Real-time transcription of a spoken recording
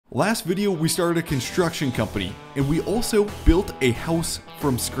Last video, we started a construction company, and we also built a house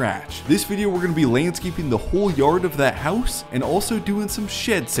from scratch. This video, we're going to be landscaping the whole yard of that house and also doing some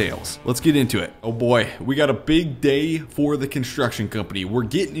shed sales. Let's get into it. Oh boy, we got a big day for the construction company. We're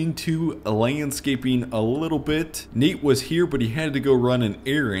getting into landscaping a little bit. Nate was here, but he had to go run an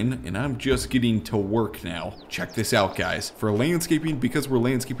errand, and I'm just getting to work now. Check this out, guys. For landscaping, because we're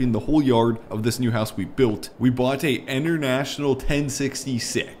landscaping the whole yard of this new house we built, we bought a International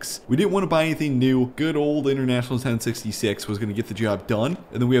 1066. We didn't want to buy anything new. Good old International 1066 was going to get the job done.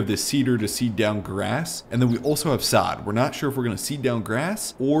 And then we have this seeder to seed down grass. And then we also have sod. We're not sure if we're going to seed down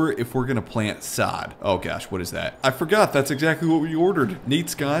grass or if we're going to plant sod. Oh gosh, what is that? I forgot. That's exactly what we ordered.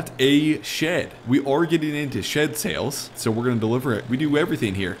 Nate's got a shed. We are getting into shed sales, so we're going to deliver it. We do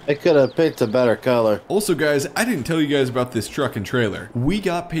everything here. I could have picked a better color. Also, guys, I didn't tell you guys about this truck and trailer. We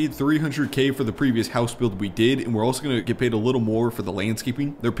got paid $300K for the previous house build we did, and we're also going to get paid a little more for the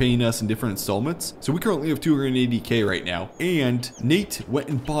landscaping. They're paying us in different installments. So we currently have $280K right now. And Nate went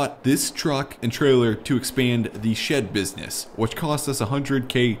and bought this truck and trailer to expand the shed business, which cost us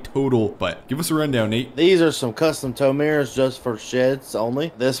 $100K total. But give us a rundown, Nate. These are some custom tow mirrors just for sheds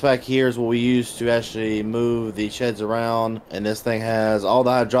only. This back here is what we use to actually move the sheds around. And this thing has all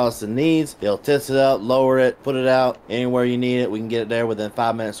the hydraulics it needs. They'll test it up, lower it, put it out anywhere you need it. We can get it there within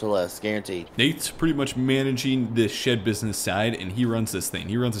 5 minutes or less, guaranteed. Nate's pretty much managing this shed business side, and he runs this thing.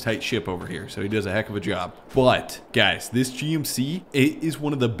 He runs a tight ship over here, so he does a heck of a job. But guys, this GMC, it is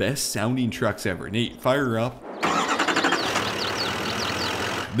one of the best sounding trucks ever. Nate, fire up.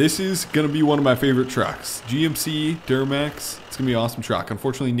 This is gonna be one of my favorite trucks. GMC Duramax. It's gonna be an awesome truck.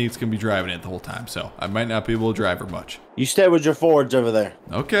 Unfortunately, Nate's gonna be driving it the whole time, so I might not be able to drive her much. You stay with your Fords over there.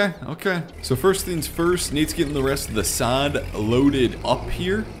 Okay. So first things first, Nate's getting the rest of the sod loaded up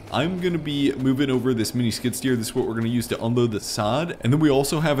here. I'm gonna be moving over this mini skid steer. This is what we're gonna use to unload the sod. And then we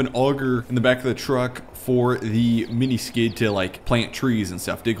also have an auger in the back of the truck for the mini skid to like plant trees and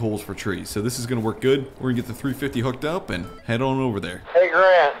stuff, dig holes for trees. So this is gonna work good. We're gonna get the 350 hooked up and head on over there. Hey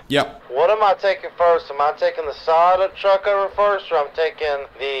Grant. Yep. What am I taking first? Am I taking the sod truck over first, or I'm taking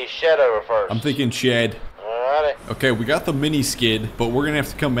the shed over first? I'm thinking shed. Alrighty. Okay, we got the mini skid, but we're gonna have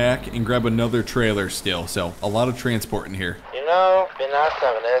to come back and grab another trailer still. So a lot of transport in here. You know, it'd be nice to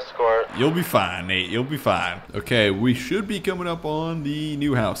have an escort. You'll be fine, Nate. You'll be fine. Okay, we should be coming up on the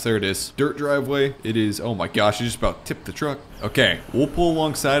new house. There it is. Dirt driveway. It is. Oh my gosh, I just about tipped the truck. Okay, we'll pull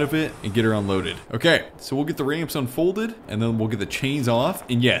alongside of it and get her unloaded. Okay, so we'll get the ramps unfolded and then we'll get the chains off.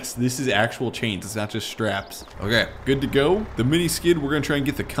 And yes, this is actual chains. It's not just straps. Okay, good to go. The mini skid, we're gonna try and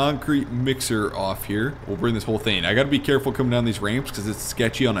get the concrete mixer off here. We'll bring this whole thing. I gotta be careful coming down these ramps because it's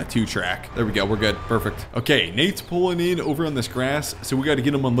sketchy on a 2-track. There we go. We're good. Perfect. Okay, Nate's pulling in over on this grass, so we got to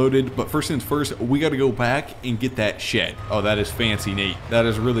get him unloaded. But first things first, we got to go back and get that shed. Oh, that is fancy, Nate. That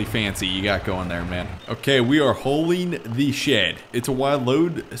is really fancy you got going there, man. Okay, we are hauling the shed. It's a wide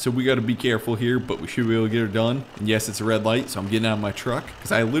load, so we got to be careful here, but we should be able to get her done. And yes, it's a red light, so I'm getting out of my truck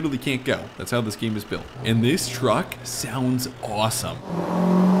because I literally can't go. That's how this game is built. And this truck sounds awesome.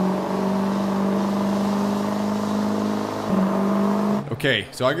 Okay,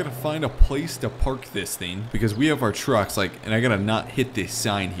 so I gotta find a place to park this thing because we have our trucks, like, and I gotta not hit this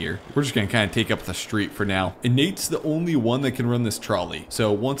sign here. We're just gonna kind of take up the street for now. And Nate's the only one that can run this trolley.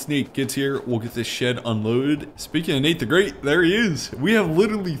 So once Nate gets here, we'll get this shed unloaded. Speaking of Nate the Great, there he is. We have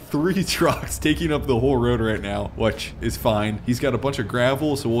literally 3 trucks taking up the whole road right now, which is fine. He's got a bunch of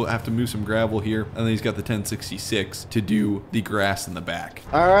gravel, so we'll have to move some gravel here. And then he's got the 1066 to do the grass in the back.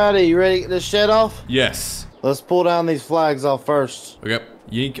 Alrighty, you ready to get this shed off? Yes. Let's pull down these flags off first. Okay.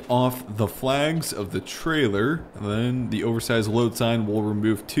 Yank off the flags of the trailer, and then the oversized load sign we'll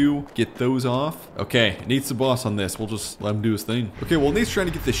remove 2. Get those off. Okay, Nate's the boss on this. We'll just let him do his thing. Okay, well, Nate's trying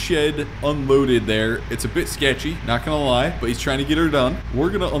to get the shed unloaded there. It's a bit sketchy, not gonna lie, but he's trying to get her done.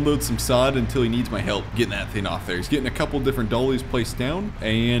 We're gonna unload some sod until he needs my help getting that thing off there. He's getting a couple different dollies placed down,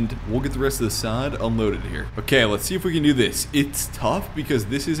 and we'll get the rest of the sod unloaded here. Okay, let's see if we can do this. It's tough because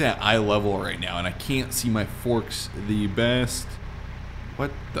this is at eye level right now, and I can't see my forks the best. What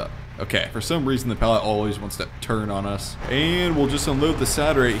the? Okay, for some reason the pallet always wants to turn on us. And we'll just unload the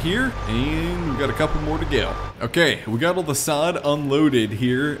sod right here, and we've got a couple more to go. Okay, we got all the sod unloaded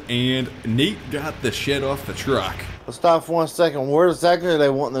here, and Nate got the shed off the truck. Let's stop for 1 second. Where exactly are they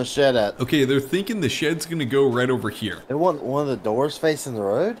wanting the shed at? Okay, they're thinking the shed's gonna go right over here. They want one of the doors facing the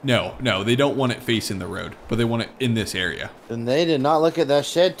road? No, they don't want it facing the road, but they want it in this area. Then they did not look at that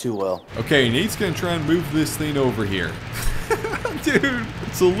shed too well. Okay, Nate's gonna try and move this thing over here. Dude,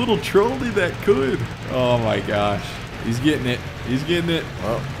 it's a little trolley that could. Oh my gosh. He's getting it. He's getting it.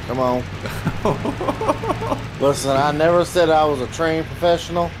 Oh, come on. Listen, I never said I was a trained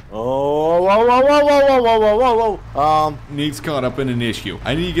professional. Oh, whoa, whoa, whoa, whoa, whoa, whoa, whoa, whoa. Nate's caught up in an issue.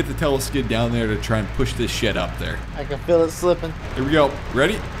 I need to get the teleskid down there to try and push this shed up there. I can feel it slipping. Here we go.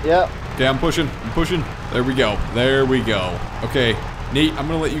 Ready? Yep. Okay, I'm pushing. I'm pushing. There we go. There we go. Okay, Nate, I'm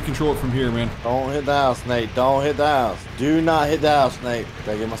gonna let you control it from here, man. Don't hit the house, Nate. Don't hit the house. Do not hit the house, Nate.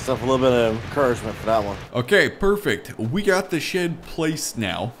 Gotta give myself a little bit of encouragement for that one. Okay, perfect. We got the shed placed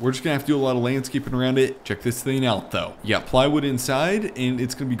now. We're just gonna have to do a lot of landscaping around it. Check this thing out though. You got plywood inside, and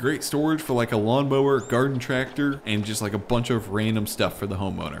it's gonna be great storage for like a lawnmower, garden tractor, and just like a bunch of random stuff for the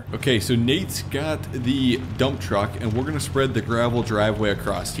homeowner. Okay, so Nate's got the dump truck, and we're gonna spread the gravel driveway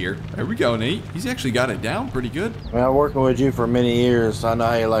across here. There we go, Nate. He's actually got it down pretty good. I've been working with you for many years. So I know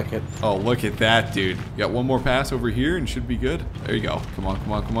how you like it. Oh, look at that, dude. You got one more pass over here and should be good. There you go. Come on,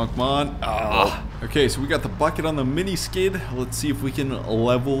 come on, come on, come on. Ah. Okay, so we got the bucket on the mini skid. Let's see if we can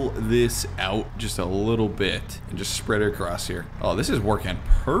level this out just a little bit and just spread it across here. Oh, this is working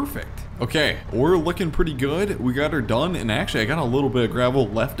perfect. Okay, we're looking pretty good. We got her done, and actually I got a little bit of gravel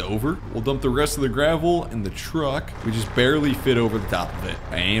left over. We'll dump the rest of the gravel in the truck. We just barely fit over the top of it,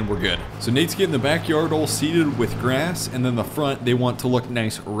 and we're good. So Nate's getting the backyard all seeded with grass, and then the front, they want to look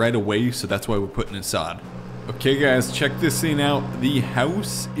nice right away, so that's why we're putting in sod. Okay guys, check this thing out. The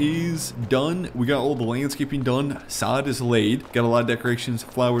house is done. We got all the landscaping done. Sod is laid. Got a lot of decorations,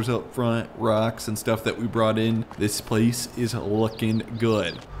 flowers up front, rocks and stuff that we brought in. This place is looking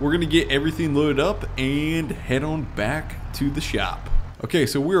good. We're gonna get everything loaded up and head on back to the shop. Okay,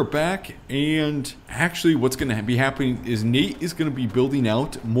 so we're back, and actually what's going to be happening is Nate is going to be building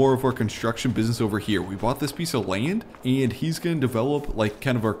out more of our construction business over here. We bought this piece of land, and he's going to develop like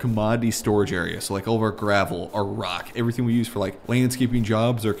kind of our commodity storage area. So like all of our gravel, our rock, everything we use for like landscaping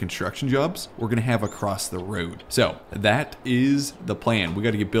jobs or construction jobs, we're going to have across the road. So that is the plan. We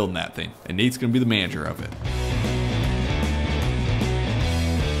got to get building that thing, and Nate's going to be the manager of it.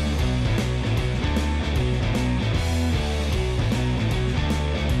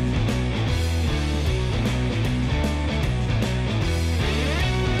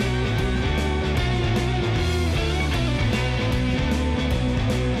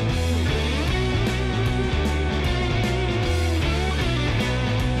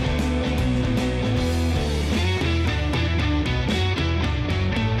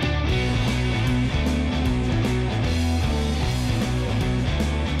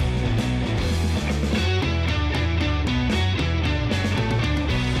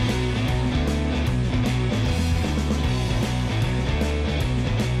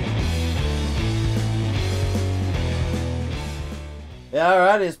 Yeah,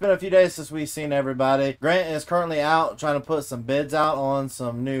 alrighty, it's been a few days since we've seen everybody. Grant is currently out trying to put some bids out on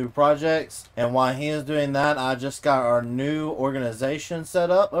some new projects. And while he is doing that, I just got our new organization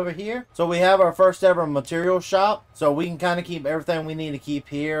set up over here. So we have our first ever material shop. So we can kind of keep everything we need to keep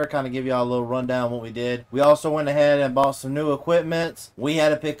here. Kind of give y'all a little rundown of what we did. We also went ahead and bought some new equipment. We had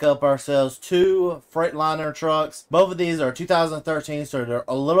to pick up ourselves 2 Freightliner trucks. Both of these are 2013, so they're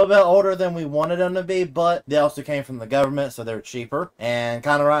a little bit older than we wanted them to be, but they also came from the government, so they're cheaper. And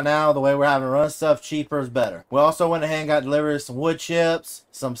kind of right now, the way we're having to run stuff, cheaper is better. We also went ahead and got delivered some wood chips,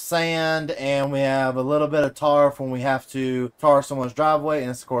 some sand, and we have a little bit of tar for when we have to tar someone's driveway, and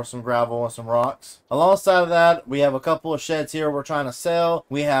of course some gravel and some rocks. Alongside of that, we have a couple of sheds here we're trying to sell.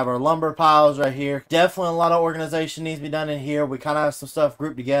 We have our lumber piles right here. Definitely a lot of organization needs to be done in here. We kind of have some stuff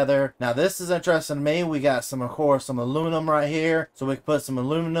grouped together. Now this is interesting to me. We got some, of course, some aluminum right here, so we can put some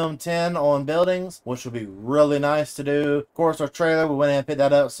aluminum tin on buildings, which would be really nice to do. Of course, our trailer, we went ahead and picked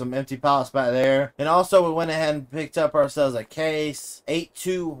that up, some empty pallets back there. And also we went ahead and picked up ourselves a case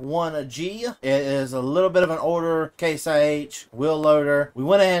 821G. It is a little bit of an older Case IH wheel loader. We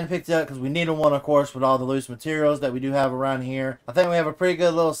went ahead and picked it up because we needed one, of course, with all the loose materials that we do have around here. I think we have a pretty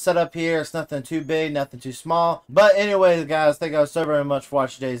good little setup here. It's nothing too big, nothing too small. But anyways, guys, thank you all so very much for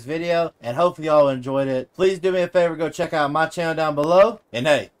watching today's video, and hopefully y'all enjoyed it. Please do me a favor, go check out my channel down below, and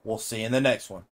hey, we'll see you in the next one.